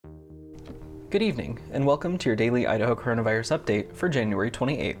Good evening, and welcome to your daily Idaho coronavirus update for January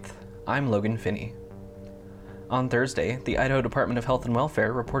 28th. I'm Logan Finney. On Thursday, the Idaho Department of Health and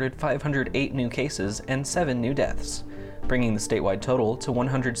Welfare reported 508 new cases and 7 new deaths, bringing the statewide total to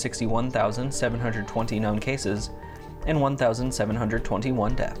 161,720 known cases and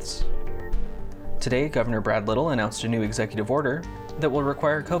 1,721 deaths. Today, Governor Brad Little announced a new executive order that will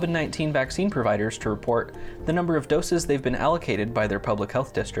require COVID-19 vaccine providers to report the number of doses they've been allocated by their public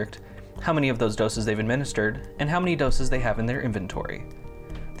health district, how many of those doses they've administered, and how many doses they have in their inventory.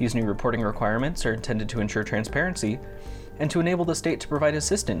 These new reporting requirements are intended to ensure transparency and to enable the state to provide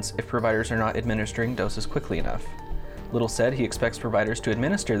assistance if providers are not administering doses quickly enough. Little said he expects providers to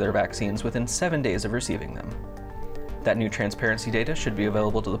administer their vaccines within 7 days of receiving them. That new transparency data should be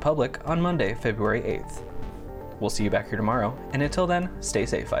available to the public on Monday, February 8th. We'll see you back here tomorrow, and until then, stay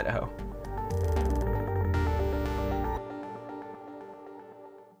safe, Idaho.